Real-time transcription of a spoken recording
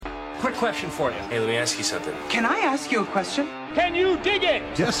quick question for you. Hey, let me ask you something. Can I ask you a question? Can you dig it?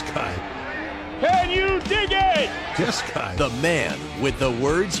 Yes, guy. Can you dig it? Yes, guy. The man with the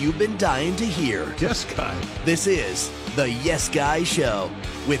words you've been dying to hear. Yes, guy. This is the Yes Guy Show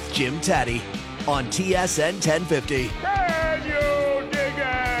with Jim Taddy on TSN 1050. Can you dig it?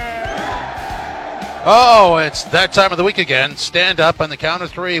 Oh, it's that time of the week again. Stand up on the count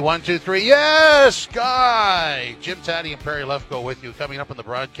of three. 1, 2, 3. Yes, Guy! Jim Taddy and Perry Lefko with you coming up on the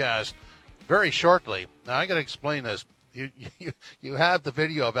broadcast very shortly. Now, I got to explain this. You have the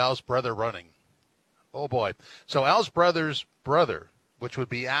video of Al's brother running. Oh, boy. So Al's brother's brother, which would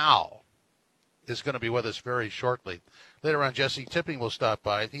be Al, is going to be with us very shortly. Later on, Jesse Tipping will stop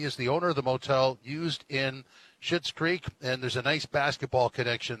by. He is the owner of the motel used in Schitt's Creek, and there's a nice basketball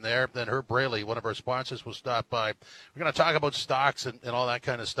connection there. Then Herb Braley, one of our sponsors, will stop by. We're going to talk about stocks and all that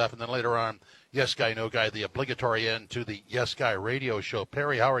kind of stuff. And then later on, Yes Guy, No Guy, the obligatory end to the Yes Guy radio show.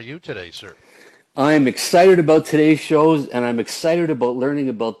 Perry, how are you today, sir? I'm excited about today's shows, and I'm excited about learning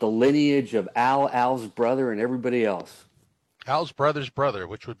about the lineage of Al's brother, and everybody else. Al's brother's brother,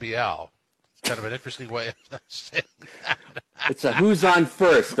 which would be Al. It's kind of an interesting way of saying that. It's a who's on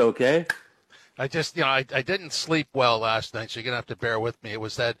first, okay? I just, I didn't sleep well last night, so you're going to have to bear with me. It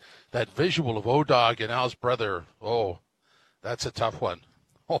was that visual of O-Dog and Al's brother. Oh, that's a tough one.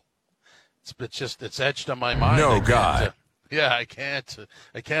 Oh, it's etched on my mind. No guy. I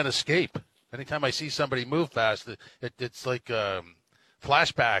can't escape. Anytime I see somebody move fast, it's like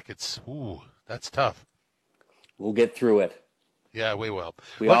flashback. That's tough. We'll get through it. Yeah, we will.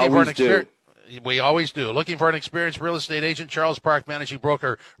 We always do. We always do. Looking for an experienced real estate agent? Charles Park Managing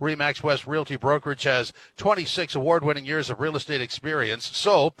Broker, Remax West Realty Brokerage has 26 award-winning years of real estate experience.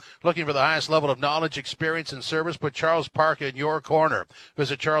 So, looking for the highest level of knowledge, experience, and service? Put Charles Park in your corner.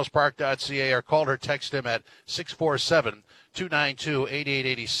 Visit charlespark.ca or call or text him at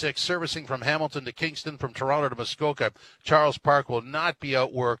 647-292-8886. Servicing from Hamilton to Kingston, from Toronto to Muskoka, Charles Park will not be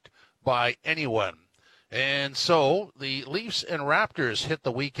outworked by anyone. And so the Leafs and Raptors hit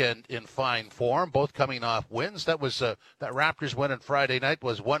the weekend in fine form, both coming off wins. That was that Raptors win on Friday night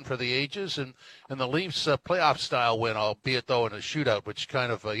was one for the ages, and the Leafs playoff style win, albeit though in a shootout, which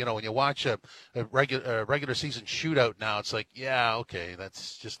kind of when you watch a regular season shootout now, it's like, yeah, okay,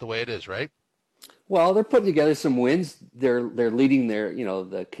 that's just the way it is, right? Well, they're putting together some wins. They're leading their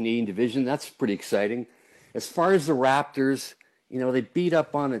the Canadian division. That's pretty exciting. As far as the Raptors, they beat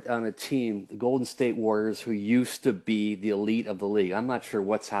up on a team, the Golden State Warriors, who used to be the elite of the league. I'm not sure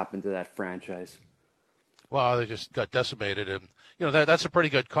what's happened to that franchise. Well, they just got decimated, and that's a pretty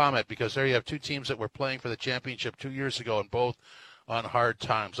good comment, because there you have two teams that were playing for the championship 2 years ago, and both on hard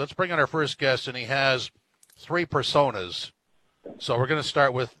times. Let's bring in our first guest, and he has 3 personas. So we're going to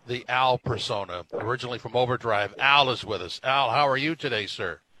start with the Al persona, originally from Overdrive. Al is with us. Al, how are you today,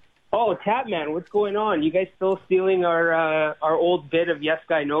 sir? Oh, Tapman, what's going on? You guys still stealing our old bit of Yes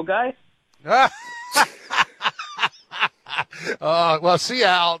Guy, No Guy? Well, see,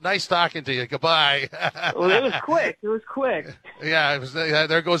 Al, nice talking to you. Goodbye. Well, it was quick. Yeah,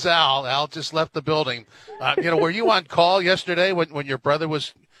 there goes Al. Al just left the building. Were you on call yesterday when your brother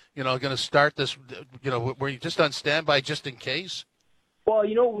was, going to start this? Were you just on standby just in case? Well,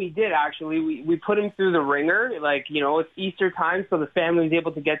 what we did, actually? We put him through the ringer. It's Easter time, so the family was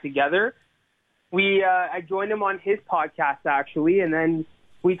able to get together. I joined him on his podcast, actually, and then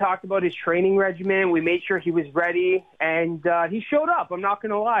we talked about his training regimen. We made sure he was ready, and he showed up. I'm not going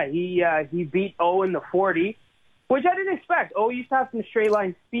to lie. He beat O in the 40, which I didn't expect. O used to have some straight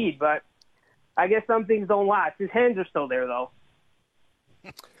line speed, but I guess some things don't last. His hands are still there, though.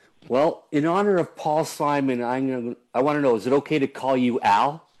 Well, in honor of Paul Simon, I want to know, is it okay to call you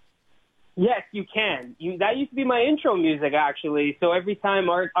Al? Yes, you can. That used to be my intro music, actually. So every time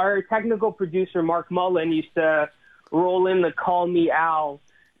our technical producer, Mark Mullen, used to roll in the Call Me Al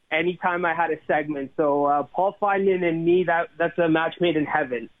anytime I had a segment. So Paul Simon and me, that's a match made in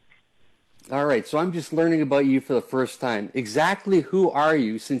heaven. All right, so I'm just learning about you for the first time. Exactly who are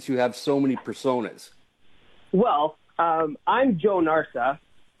you, since you have so many personas? Well, I'm Joe Narsa.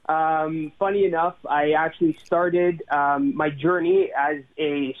 Funny enough, I actually started my journey as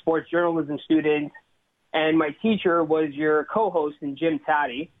a sports journalism student, and my teacher was your co-host in Jim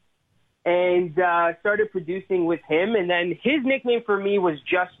Taddy, and started producing with him. And then his nickname for me was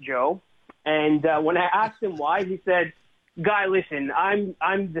Just Joe. And when I asked him why, he said, "Guy, listen, I'm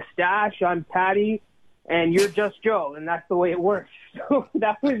the Stash, I'm Taddy, and you're Just Joe, and that's the way it works." So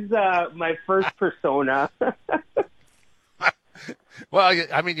that was my first persona. Well,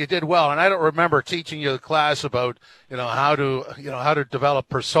 you did well, and I don't remember teaching you a class about how to develop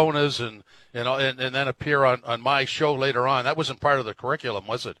personas and then appear on my show later on. That wasn't part of the curriculum,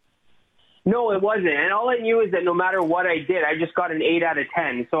 was it? No, it wasn't. And all I knew is that no matter what I did, I just got an 8 out of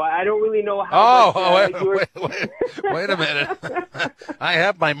 10. So I don't really know how. Wait a minute. I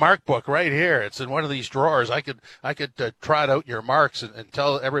have my mark book right here. It's in one of these drawers. I could trot out your marks and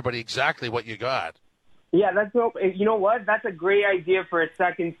tell everybody exactly what you got. Yeah, you know what? That's a great idea for a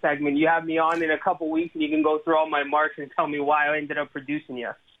second segment. You have me on in a couple weeks, and you can go through all my marks and tell me why I ended up producing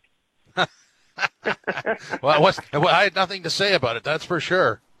you. Well, I had nothing to say about it. That's for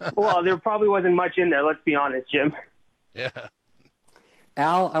sure. Well, there probably wasn't much in there. Let's be honest, Jim. Yeah.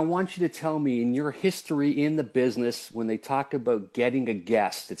 Al, I want you to tell me, in your history in the business, when they talk about getting a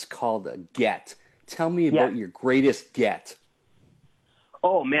guest, it's called a get. Tell me about your greatest get.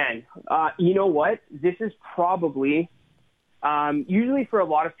 Oh, man. You know what? This is probably, usually for a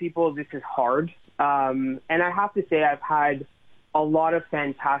lot of people, this is hard. And I have to say I've had a lot of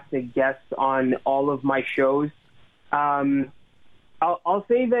fantastic guests on all of my shows. I'll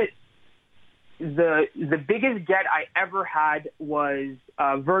say that the biggest get I ever had was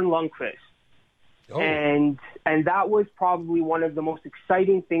Vern Lundquist. Oh. And that was probably one of the most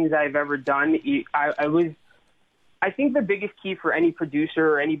exciting things I've ever done. I think the biggest key for any producer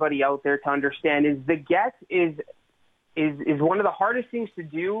or anybody out there to understand is the get is one of the hardest things to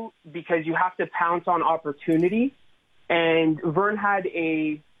do because you have to pounce on opportunity. And Vern had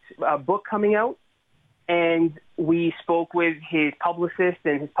a book coming out, and we spoke with his publicist,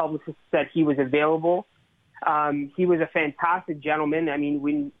 and his publicist said he was available. He was a fantastic gentleman. I mean,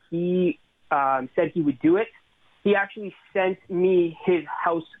 when he said he would do it, he actually sent me his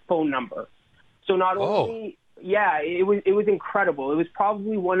house phone number. So not only, it was incredible. It was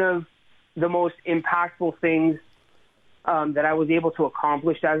probably one of the most impactful things that I was able to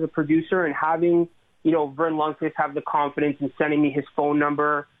accomplish as a producer, and having, Vern Lundquist have the confidence in sending me his phone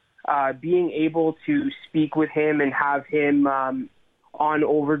number, being able to speak with him and have him on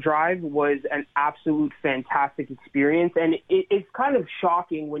overdrive was an absolute fantastic experience. And it's kind of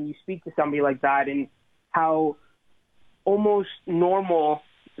shocking when you speak to somebody like that and how almost normal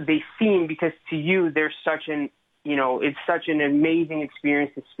they seem, because to you, there's it's such an amazing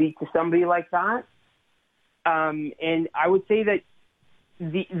experience to speak to somebody like that. And I would say that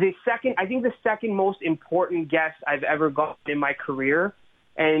the second most important guest I've ever gotten in my career,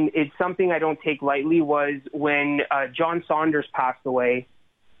 and it's something I don't take lightly, was when John Saunders passed away.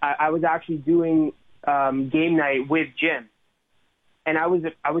 I was actually doing game night with Jim, and I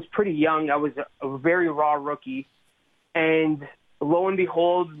was pretty young. I was a very raw rookie, and lo and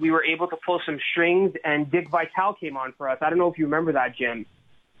behold, we were able to pull some strings, and Dick Vitale came on for us. I don't know if you remember that, Jim.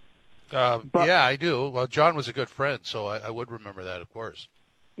 Yeah, I do. Well, John was a good friend, so I would remember that, of course.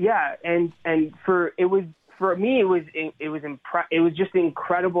 Yeah, and for me, it was just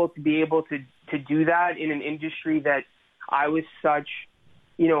incredible to be able to do that in an industry that I was such,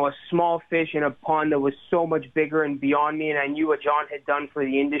 a small fish in a pond that was so much bigger and beyond me, and I knew what John had done for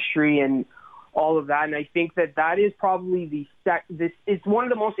the industry and all of that. And I think that is probably it's one of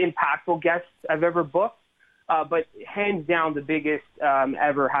the most impactful guests I've ever booked. But hands down, the biggest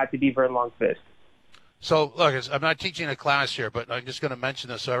ever had to be Vern Lundquist. So, look, I'm not teaching a class here, but I'm just going to mention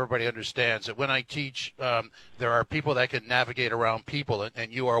this so everybody understands that when I teach, there are people that can navigate around people,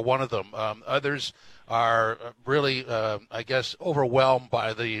 and you are one of them. Others are really, I guess, overwhelmed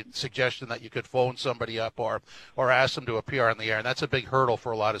by the suggestion that you could phone somebody up or ask them to appear on the air, and that's a big hurdle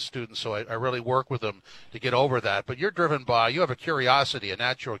for a lot of students, so I really work with them to get over that. But you're driven by, you have a curiosity, a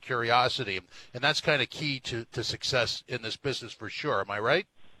natural curiosity, and that's kind of key to success in this business for sure. Am I right?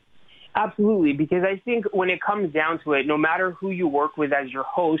 Absolutely, because I think when it comes down to it, no matter who you work with as your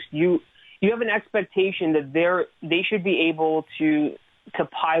host, you have an expectation that they should be able to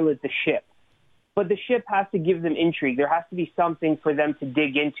pilot the ship. But the ship has to give them intrigue. There has to be something for them to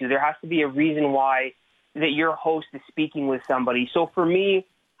dig into. There has to be a reason why that your host is speaking with somebody. So for me,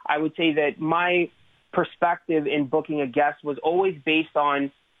 I would say that my perspective in booking a guest was always based on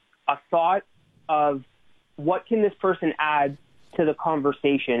a thought of what can this person add to the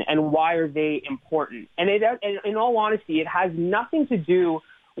conversation and why are they important. And in all honesty, it has nothing to do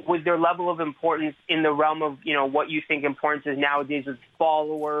with their level of importance in the realm of, what you think importance is nowadays with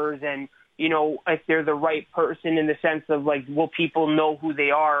followers and, if they're the right person in the sense of like, will people know who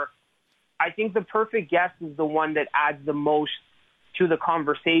they are? I think the perfect guest is the one that adds the most to the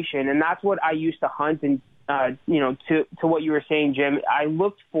conversation. And that's what I used to hunt. And, to what you were saying, Jim, I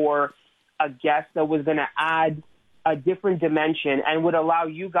looked for a guest that was going to add a different dimension and would allow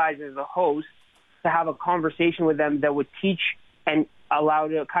you guys as a host to have a conversation with them that would teach and allow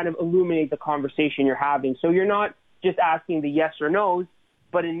to kind of illuminate the conversation you're having. So you're not just asking the yes or no's,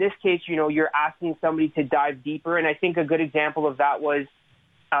 but in this case, you're asking somebody to dive deeper. And I think a good example of that was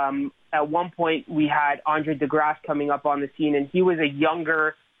at one point we had Andre DeGrasse coming up on the scene, and he was a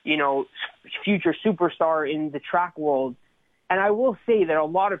younger, future superstar in the track world. And I will say that a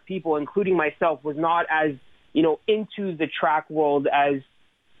lot of people, including myself, was not as, into the track world as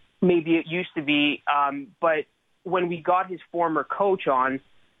maybe it used to be. But when we got his former coach on,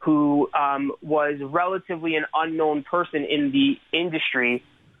 who was relatively an unknown person in the industry,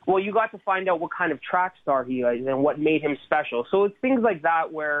 well, you got to find out what kind of track star he is and what made him special. So it's things like that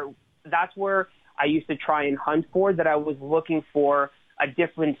that's where I used to try and hunt for, that I was looking for a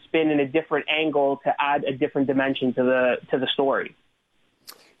different spin and a different angle to add a different dimension to the story.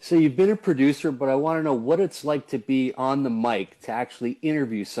 So you've been a producer, but I want to know what it's like to be on the mic, to actually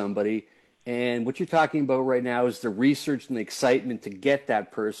interview somebody. And what you're talking about right now is the research and the excitement to get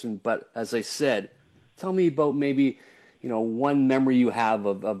that person. But as I said, tell me about maybe, one memory you have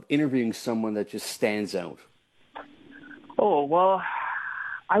of interviewing someone that just stands out. Oh, well,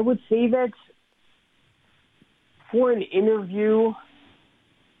 I would say that for an interview,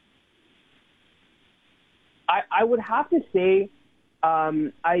 I would have to say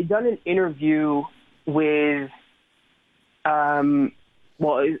I done an interview with,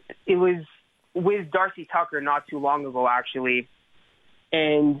 it was with Darcy Tucker not too long ago, actually.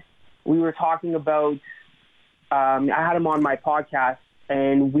 And we were talking about, I had him on my podcast,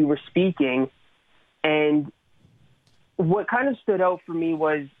 and we were speaking. And what kind of stood out for me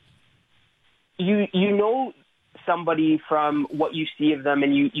was, you know somebody from what you see of them,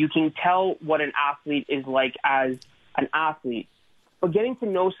 and you can tell what an athlete is like as an athlete. But getting to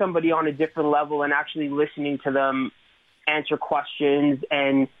know somebody on a different level and actually listening to them answer questions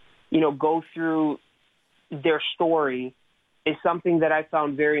and, go through their story is something that I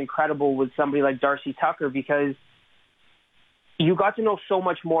found very incredible with somebody like Darcy Tucker, because you got to know so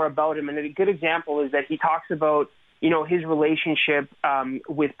much more about him. And a good example is that he talks about, his relationship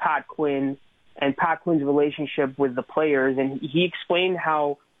with Pat Quinn and Pat Quinn's relationship with the players. And he explained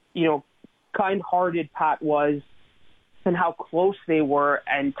how, kind-hearted Pat was and how close they were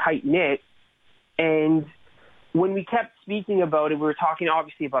and tight-knit. And when we kept speaking about it, we were talking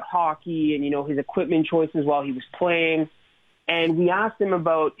obviously about hockey and, his equipment choices while he was playing. And we asked him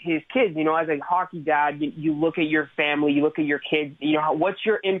about his kids. As a hockey dad, you look at your family, you look at your kids, what's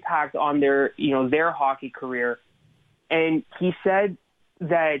your impact on their hockey career? And he said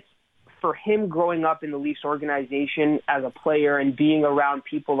that for him growing up in the Leafs organization as a player and being around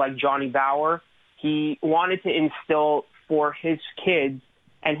people like Johnny Bauer, he wanted to instill for his kids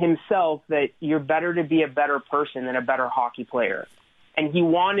and himself that you're better to be a better person than a better hockey player. And he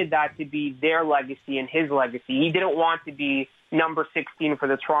wanted that to be their legacy and his legacy. He didn't want to be number 16 for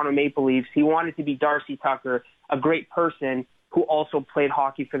the Toronto Maple Leafs. He wanted to be Darcy Tucker, a great person who also played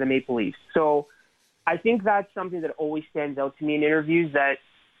hockey for the Maple Leafs. So I think that's something that always stands out to me in interviews, that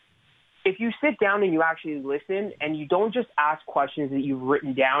if you sit down and you actually listen and you don't just ask questions that you've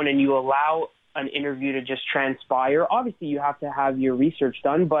written down and you allow an interview to just transpire, obviously you have to have your research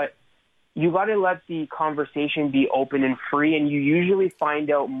done, but you got to let the conversation be open and free, and you usually find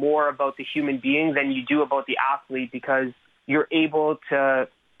out more about the human being than you do about the athlete, because you're able to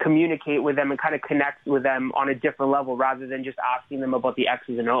communicate with them and kind of connect with them on a different level rather than just asking them about the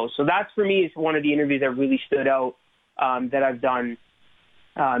X's and O's. So that's, for me, is one of the interviews that really stood out that I've done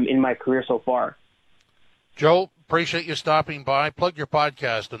in my career so far. Joe, appreciate you stopping by. Plug your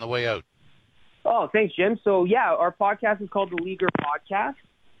podcast on the way out. Oh, thanks, Jim. So, yeah, our podcast is called The Leaguer Podcast.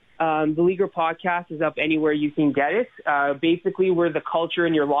 The Leaguer Podcast is up anywhere you can get it. Basically, we're the culture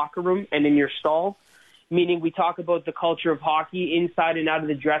in your locker room and in your stall, meaning we talk about the culture of hockey inside and out of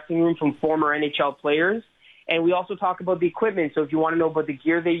the dressing room from former NHL players. And we also talk about the equipment. So if you want to know about the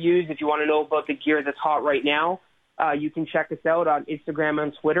gear they use, if you want to know about the gear that's hot right now, you can check us out on Instagram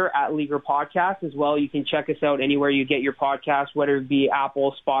and Twitter at Leaguer Podcast as well. You can check us out anywhere you get your podcast, whether it be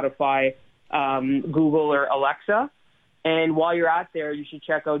Apple, Spotify, Google, or Alexa. And while you're out there, you should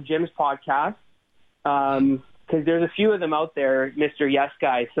check out Jim's podcast, because there's a few of them out there, Mr. Yes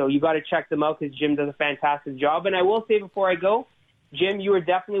Guy. So you got to check them out, because Jim does a fantastic job. And I will say before I go, Jim, you were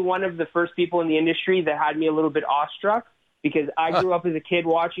definitely one of the first people in the industry that had me a little bit awestruck, because I grew up as a kid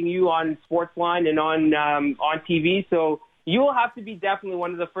watching you on Sportsline and on TV. So you will have to be definitely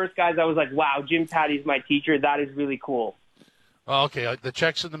one of the first guys I was like, wow, Jim Taddy's my teacher. That is really cool. Well, okay, the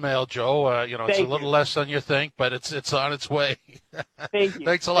check's in the mail, Joe. It's a little less than you think, but it's on its way. Thank you.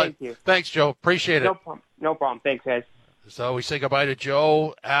 Thanks a lot. Thank you. Thanks, Joe. Appreciate it. No problem. Thanks, guys. So we say goodbye to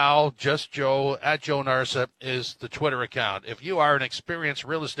Joe, Al, just Joe, at Joe Narsa is the Twitter account. If you are an experienced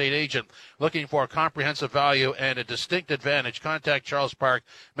real estate agent looking for a comprehensive value and a distinct advantage, contact Charles Park,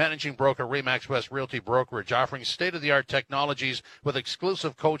 managing broker, Remax West Realty Brokerage, offering state-of-the-art technologies with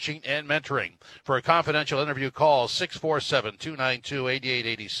exclusive coaching and mentoring. For a confidential interview, call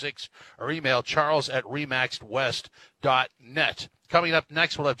 647-292-8886 or email charles@remaxedwest.net. Coming up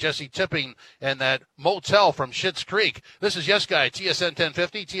next, we'll have Jesse Tipping and that Motel from Schitt's Creek. This is Yes Guy, TSN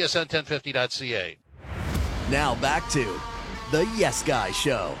 1050, tsn1050.ca. Now back to the Yes Guy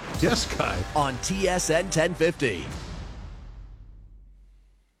Show. Yes, Guy. On TSN 1050.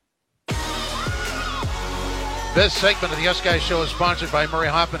 This segment of the Yes Guy Show is sponsored by Murray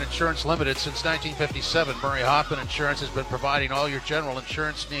Hoffman Insurance Limited. Since 1957, Murray Hoffman Insurance has been providing all your general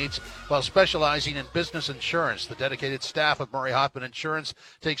insurance needs while specializing in business insurance. The dedicated staff of Murray Hoffman Insurance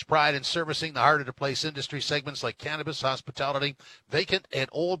takes pride in servicing the harder-to-place industry segments like cannabis, hospitality, vacant and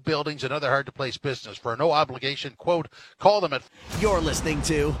old buildings, and other hard-to-place business. For a no-obligation quote, call them at... You're listening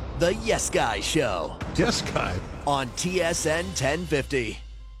to the Yes Guy Show. Yes, Guy. On TSN 1050.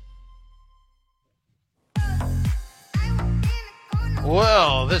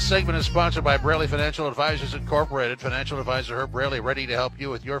 Well, this segment is sponsored by Braley Financial Advisors Incorporated. Financial advisor Herb Braley, ready to help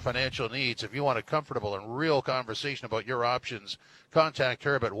you with your financial needs. If you want a comfortable and real conversation about your options, contact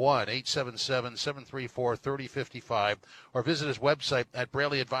Herb at 1-877-734-3055 or visit his website at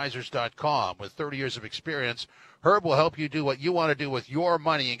BraleyAdvisors.com. With 30 years of experience, Herb will help you do what you want to do with your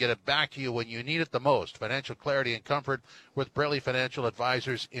money and get it back to you when you need it the most. Financial clarity and comfort with Braley Financial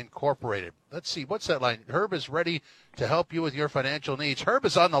Advisors Incorporated. Let's see, what's that line? Herb is ready to help you with your financial needs. Herb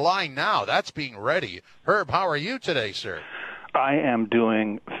is on the line now. That's being ready. Herb, how are you today, sir? I am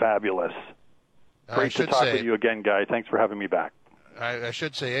doing fabulous. Great to talk with you again, Guy. Thanks for having me back. I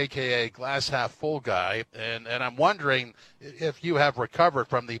should say, a.k.a. glass half full guy, and I'm wondering if you have recovered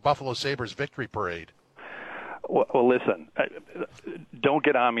from the Buffalo Sabres victory parade. Well, listen, don't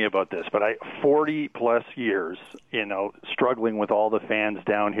get on me about this, but 40-plus years, struggling with all the fans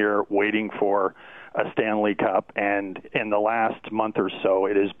down here waiting for a Stanley Cup, and in the last month or so,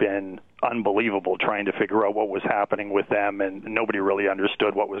 it has been unbelievable trying to figure out what was happening with them, and nobody really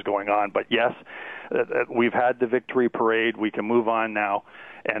understood what was going on. But yes, we've had the victory parade. We can move on now,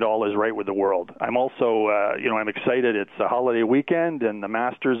 and all is right with the world. I'm also, I'm excited. It's a holiday weekend, and the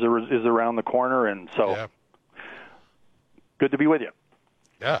Masters is around the corner, and so... Yeah. Good to be with you.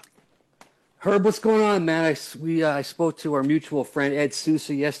 Yeah. Herb, what's going on, man? I spoke to our mutual friend Ed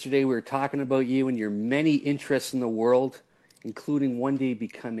Sousa yesterday. We were talking about you and your many interests in the world, including one day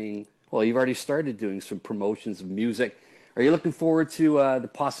becoming, well, you've already started doing some promotions of music. Are you looking forward to the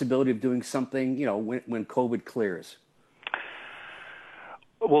possibility of doing something, when COVID clears?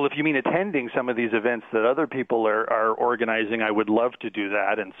 Well, if you mean attending some of these events that other people are organizing, I would love to do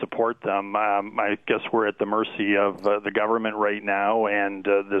that and support them. I guess we're at the mercy of the government right now and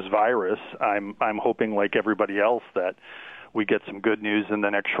this virus. I'm hoping, like everybody else, that we get some good news in the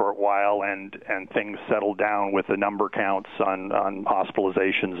next short while and things settle down with the number counts on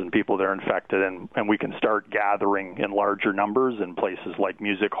hospitalizations and people that are infected, and we can start gathering in larger numbers in places like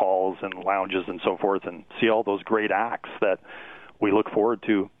music halls and lounges and so forth and see all those great acts that we look forward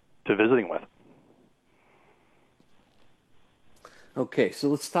to visiting with. Okay, so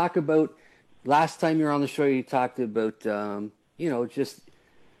let's talk about, last time you were on the show, you talked about, just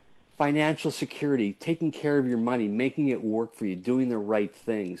financial security, taking care of your money, making it work for you, doing the right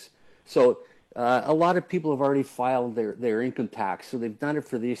things. So a lot of people have already filed their income tax, so they've done it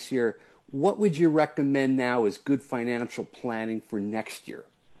for this year. What would you recommend now as good financial planning for next year?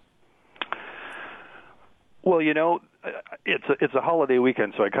 Well, it's a holiday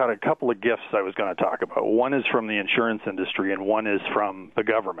weekend, so I got a couple of gifts I was going to talk about. One is from the insurance industry, and one is from the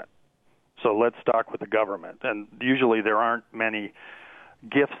government. So let's talk with the government. And usually there aren't many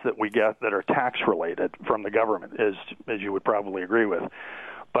gifts that we get that are tax-related from the government, as you would probably agree with.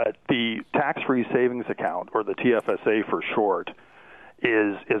 But the tax-free savings account, or the TFSA for short,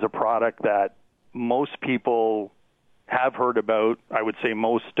 is a product that most people have heard about. I would say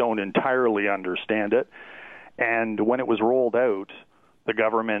most don't entirely understand it. And when it was rolled out, the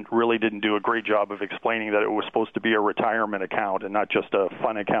government really didn't do a great job of explaining that it was supposed to be a retirement account and not just a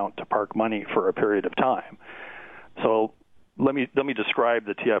fun account to park money for a period of time. So let me describe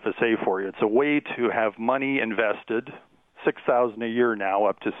the TFSA for you. It's a way to have money invested, $6,000 a year now,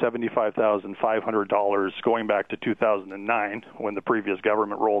 up to $75,500 going back to 2009 when the previous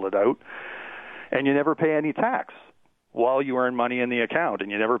government rolled it out, and you never pay any tax while you earn money in the account, and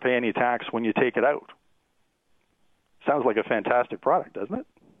you never pay any tax when you take it out. Sounds like a fantastic product, doesn't it?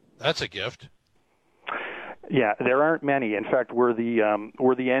 That's a gift. Yeah, there aren't many. In fact, we're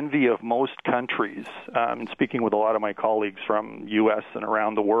the envy of most countries. And speaking with a lot of my colleagues from U.S. and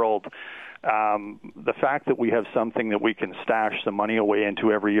around the world, the fact that we have something that we can stash some money away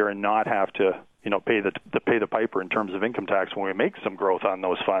into every year and not have to, pay the piper in terms of income tax when we make some growth on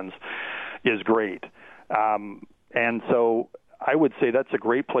those funds is great. And so I would say that's a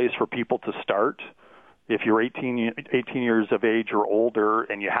great place for people to start. If you're 18 years of age or older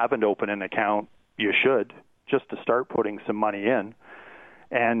and you haven't opened an account, you should, just to start putting some money in.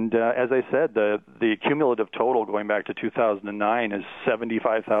 And as I said, the cumulative total going back to 2009 is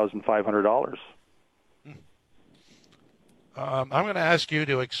 $75,500. I'm going to ask you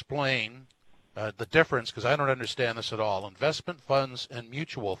to explain the difference, because I don't understand this at all. Investment funds and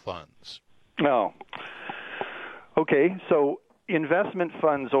mutual funds. Oh, okay. So investment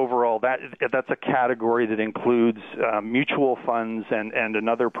funds overall, that's a category that includes mutual funds and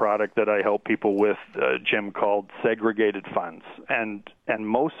another product that I help people with, Jim, called segregated funds. And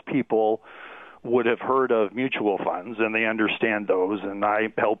most people would have heard of mutual funds, and they understand those, and I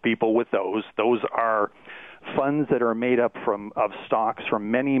help people with those. Those are funds that are made up of stocks from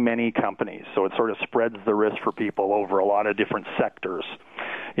many, many companies. So it sort of spreads the risk for people over a lot of different sectors,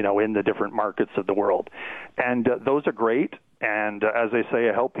 in the different markets of the world. And those are great. And as I say,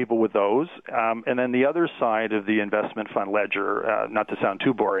 I help people with those. And then the other side of the investment fund ledger, not to sound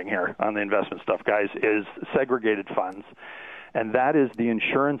too boring here on the investment stuff, guys, is segregated funds. And that is the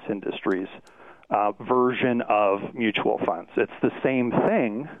insurance industry's version of mutual funds. It's the same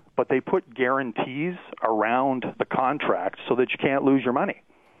thing, but they put guarantees around the contract so that you can't lose your money.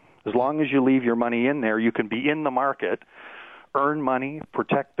 As long as you leave your money in there, you can be in the market, earn money,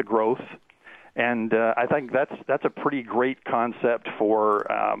 protect the growth. And I think that's a pretty great concept for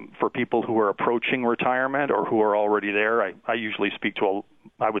people who are approaching retirement or who are already there. I usually speak to,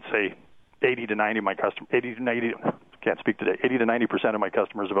 I would say, 80 to 90 of my customers. 80 to 90, can't speak today. 80 to 90% of my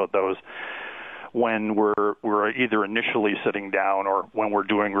customers about those when we're either initially sitting down or when we're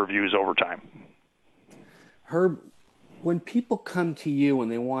doing reviews over time. Herb, when people come to you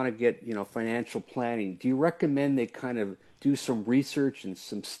and they want to get financial planning, do you recommend they kind of do some research and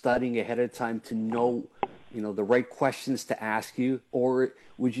some studying ahead of time to know the right questions to ask you, or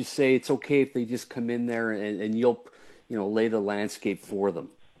would you say it's okay if they just come in there and you'll lay the landscape for them?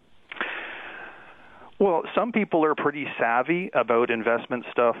 Well, some people are pretty savvy about investment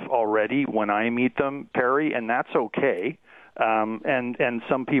stuff already when I meet them, Perry, and that's okay. And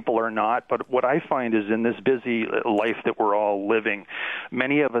some people are not. But what I find is in this busy life that we're all living,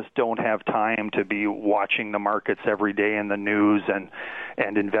 many of us don't have time to be watching the markets every day in the news and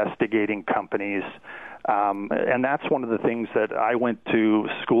investigating companies. And that's one of the things that I went to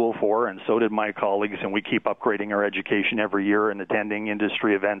school for, and so did my colleagues, and we keep upgrading our education every year and attending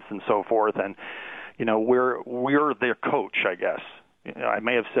industry events and so forth. And we're their coach, I guess. I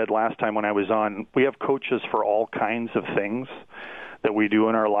may have said last time when I was on, we have coaches for all kinds of things that we do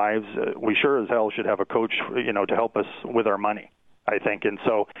in our lives. We sure as hell should have a coach, to help us with our money, I think. And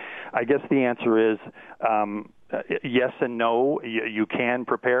so I guess the answer is yes and no. You can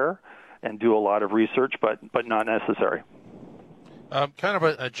prepare and do a lot of research, but not necessary. Kind of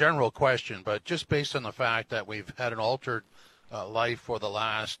a general question, but just based on the fact that we've had an altered life for the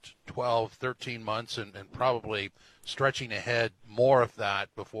last 12, 13 months and probably stretching ahead more of that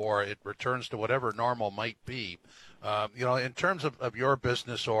before it returns to whatever normal might be. In terms of your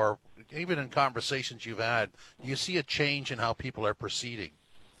business or even in conversations you've had, do you see a change in how people are proceeding?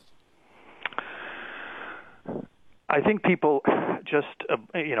 I think people just,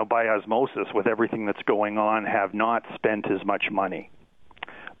 by osmosis with everything that's going on, have not spent as much money.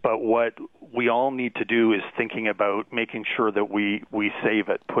 But what we all need to do is thinking about making sure that we save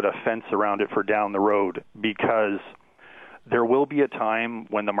it, put a fence around it for down the road, because there will be a time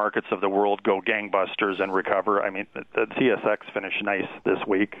when the markets of the world go gangbusters and recover. I mean, the TSX finished nice this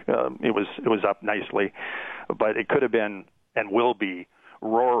week. It was up nicely, but it could have been and will be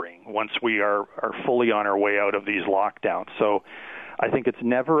roaring once we are fully on our way out of these lockdowns. So I think it's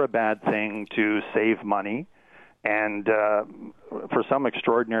never a bad thing to save money. And for some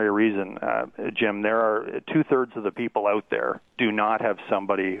extraordinary reason, Jim, there are 2/3 of the people out there do not have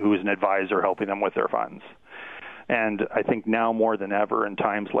somebody who is an advisor helping them with their funds. And I think now more than ever in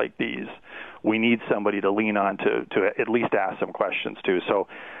times like these, we need somebody to lean on to at least ask some questions to. So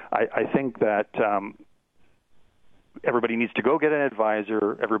I think that everybody needs to go get an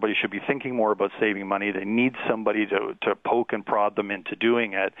advisor. Everybody should be thinking more about saving money. They need somebody to poke and prod them into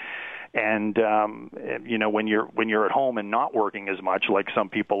doing it. And when you're at home and not working as much, like some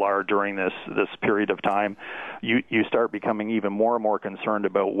people are during this period of time, you start becoming even more and more concerned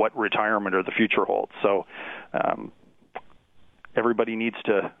about what retirement or the future holds. So everybody needs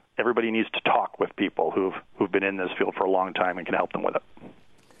to talk with people who've been in this field for a long time and can help them with it.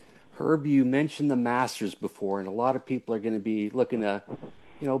 Herb, you mentioned the Masters before, and a lot of people are going to be looking to,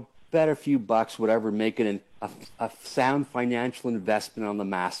 bet a few bucks, whatever, making a sound financial investment on the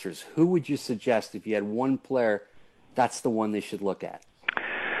Masters. Who would you suggest if you had one player, that's the one they should look at?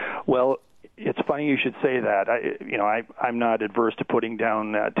 Well, it's funny you should say that. I'm not adverse to putting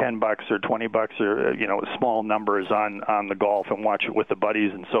down $10 or $20 or small numbers on the golf and watch it with the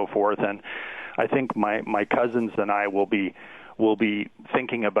buddies and so forth. And I think my cousins and I will be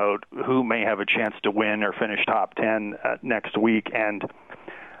thinking about who may have a chance to win or finish top 10 next week. And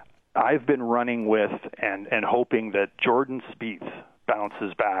I've been running with and hoping that Jordan Spieth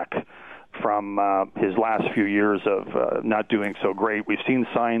bounces back from his last few years of not doing so great. We've seen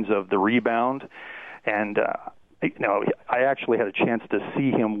signs of the rebound, and I actually had a chance to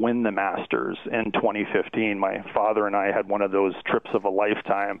see him win the Masters in 2015. My father and I had one of those trips of a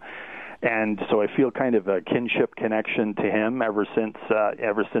lifetime, and so I feel kind of a kinship connection to him ever since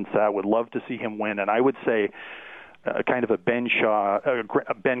that. Would love to see him win, and I would say kind of a Ben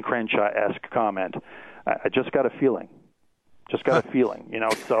Crenshaw-esque comment. I just got a feeling. So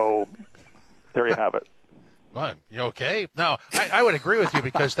there you have it. Well, you okay? No, I would agree with you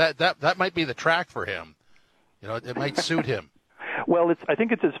because that might be the track for him. It might suit him. Well, I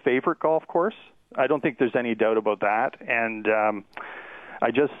think it's his favorite golf course. I don't think there's any doubt about that. And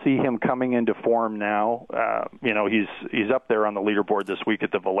I just see him coming into form now. He's up there on the leaderboard this week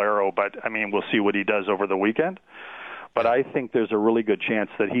at the Valero, but we'll see what he does over the weekend. But I think there's a really good chance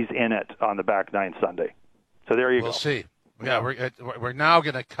that he's in it on the back nine Sunday. So there you go. We'll see. Yeah, we're now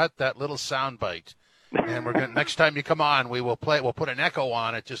going to cut that little sound bite, and we're going next time you come on, we'll put an echo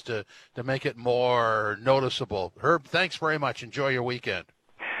on it just to make it more noticeable. Herb, thanks very much. Enjoy your weekend.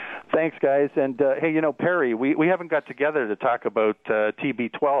 Thanks, guys. And hey, Perry, we haven't got together to talk about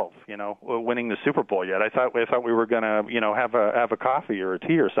TB12, winning the Super Bowl yet. I thought we were going to have a coffee or a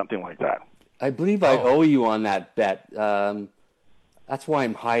tea or something like that. I believe I owe you on that bet. That's why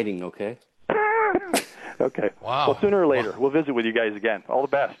I'm hiding. Okay. Okay. Wow. Well, sooner or later, we'll visit with you guys again. All the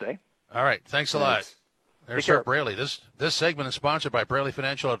best, eh? All right. Thanks a lot. There's Herb Braley. This segment is sponsored by Braley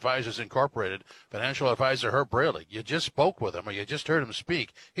Financial Advisors Incorporated. Financial advisor Herb Braley. You just spoke with him or you just heard him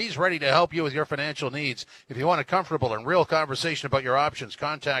speak. He's ready to help you with your financial needs. If you want a comfortable and real conversation about your options,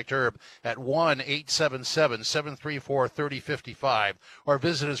 contact Herb at 1-877-734-3055 or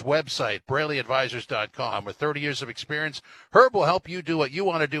visit his website, BraleyAdvisors.com. With 30 years of experience, Herb will help you do what you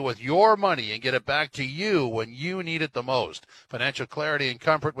want to do with your money and get it back to you when you need it the most. Financial clarity and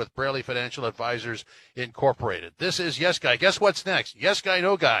comfort with Braley Financial Advisors Incorporated. This is Yes Guy. Guess what's next? Yes Guy,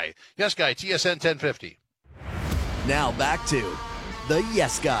 No Guy. Yes Guy, TSN 1050. Now back to the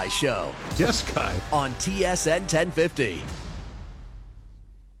Yes Guy Show. Yes Guy. On TSN 1050.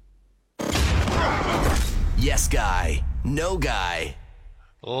 Yes Guy, No Guy.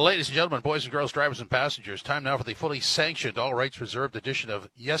 Ladies and gentlemen, boys and girls, drivers and passengers, time now for the fully sanctioned, all rights reserved edition of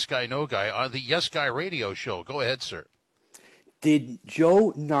Yes Guy, No Guy on the Yes Guy radio show. Go ahead, sir. Did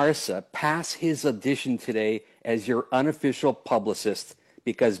Joe Narsa pass his audition today as your unofficial publicist?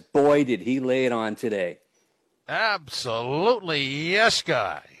 Because, boy, did he lay it on today. Absolutely, yes,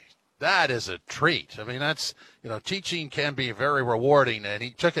 Guy. That is a treat. That's, teaching can be very rewarding, and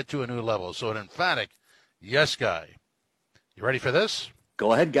he took it to a new level. So an emphatic yes, Guy. You ready for this?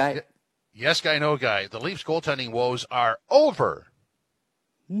 Go ahead, Guy. Yes, Guy, No Guy. The Leafs' goaltending woes are over.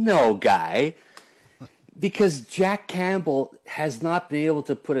 No, Guy. Because Jack Campbell has not been able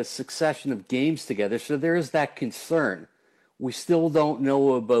to put a succession of games together, so there is that concern. We still don't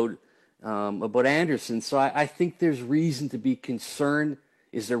know about Anderson, so I think there's reason to be concerned.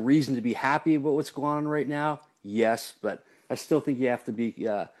 Is there reason to be happy about what's going on right now? Yes, but I still think you have to be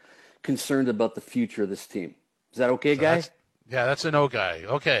concerned about the future of this team. Is that okay, Guy? That's a no, Guy.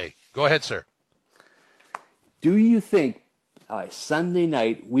 Okay, go ahead, sir. Do you think Sunday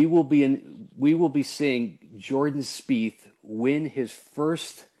night we will be seeing Jordan Spieth win his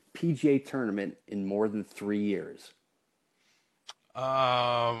first PGA tournament in more than 3 years?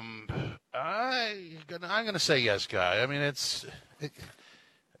 I'm going to say yes, Guy.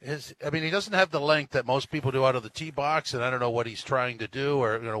 he doesn't have the length that most people do out of the tee box, and I don't know what he's trying to do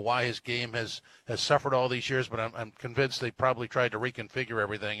or why his game has suffered all these years, but I'm convinced they probably tried to reconfigure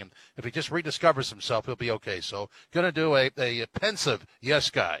everything, and if he just rediscovers himself, he'll be okay. So going to do a pensive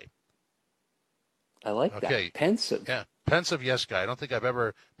yes guy. I like that. Pensive. Yeah, pensive yes guy. I don't think I've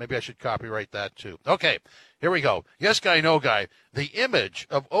ever, maybe I should copyright that too. Okay, here we go. Yes guy, no guy. The image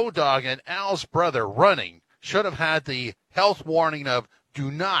of O-Dog and Al's brother running should have had the health warning of do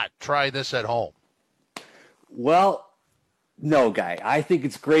not try this at home. Well, no, guy. I think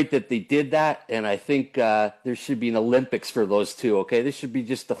it's great that they did that, and I think there should be an Olympics for those two, okay? This should be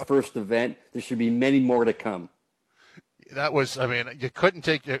just the first event. There should be many more to come. That was, you couldn't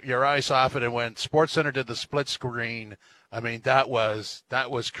take your eyes off it, and when SportsCenter did the split screen, that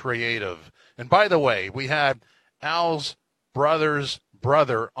was creative. And by the way, we had Al's brother's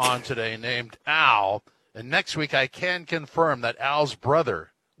brother on today named Al. And next week, I can confirm that Al's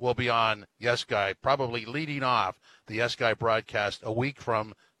brother will be on Yes Guy, probably leading off the Yes Guy broadcast a week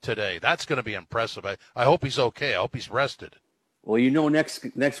from today. That's going to be impressive. I hope he's okay. I hope he's rested. Well,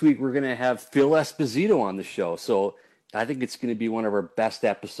 next week we're going to have Phil Esposito on the show, so I think it's going to be one of our best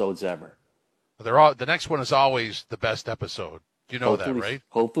episodes ever. The next one is always the best episode. You know that, right?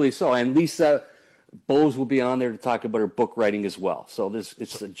 Hopefully so. And Lisa Bowes will be on there to talk about her book writing as well. So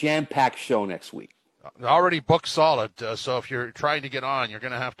it's a jam-packed show next week. Already booked solid, so if you're trying to get on, you're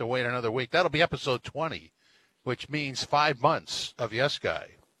going to have to wait another week. That'll be episode 20, which means 5 months of Yes Guy.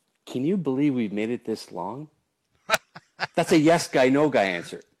 Can you believe we've made it this long? That's a yes guy, no guy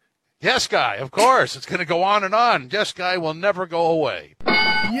answer. Yes Guy, of course. It's going to go on and on. Yes Guy will never go away.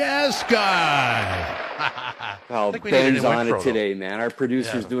 Yes guy. Oh, Ben's on it today, man. Our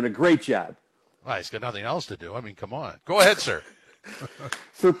producer's doing a great job. Well, he's got nothing else to do. Come on. Go ahead, sir.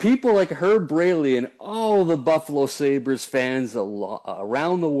 For people like Herb Braley and all the Buffalo Sabres fans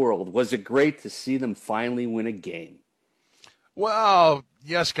around the world, was it great to see them finally win a game? Well,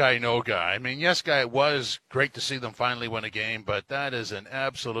 yes guy, no guy. Yes guy, it was great to see them finally win a game, but that is an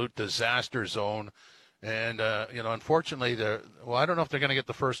absolute disaster zone. And, unfortunately, I don't know if they're going to get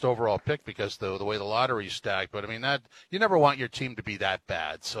the first overall pick because the way the lottery's stacked, but that you never want your team to be that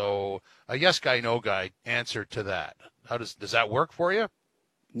bad. So a yes guy, no guy answer to that. Does that work for you?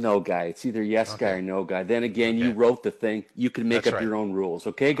 No guy. It's either yes guy or no guy. Then again, you wrote the thing. You can make up your own rules.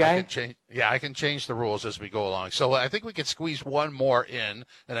 Okay, guy? I can change the rules as we go along. So I think we can squeeze one more in,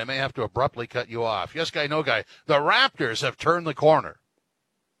 and I may have to abruptly cut you off. Yes guy, no guy. The Raptors have turned the corner.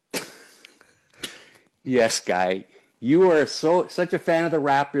 Yes, guy. You are such a fan of the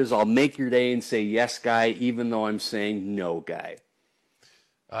Raptors, I'll make your day and say yes, guy, even though I'm saying no, guy.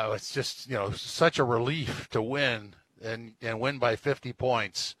 It's just, such a relief to win and win by 50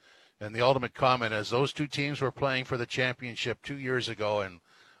 points. And the ultimate comment is those two teams were playing for the championship 2 years ago, and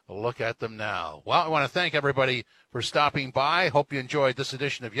look at them now. Well, I want to thank everybody for stopping by. Hope you enjoyed this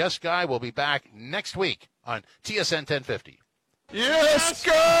edition of Yes Guy. We'll be back next week on TSN 1050. Yes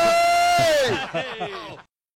guy!